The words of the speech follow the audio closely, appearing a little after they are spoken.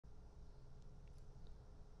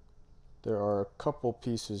There are a couple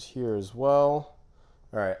pieces here as well.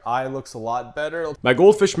 All right, eye looks a lot better. My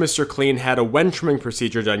goldfish Mr. Clean had a wen trimming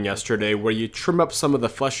procedure done yesterday where you trim up some of the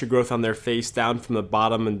fleshy growth on their face down from the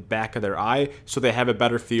bottom and back of their eye so they have a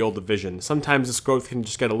better field of vision. Sometimes this growth can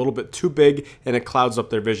just get a little bit too big and it clouds up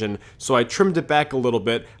their vision, so I trimmed it back a little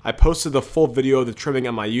bit. I posted the full video of the trimming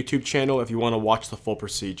on my YouTube channel if you want to watch the full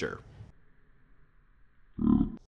procedure.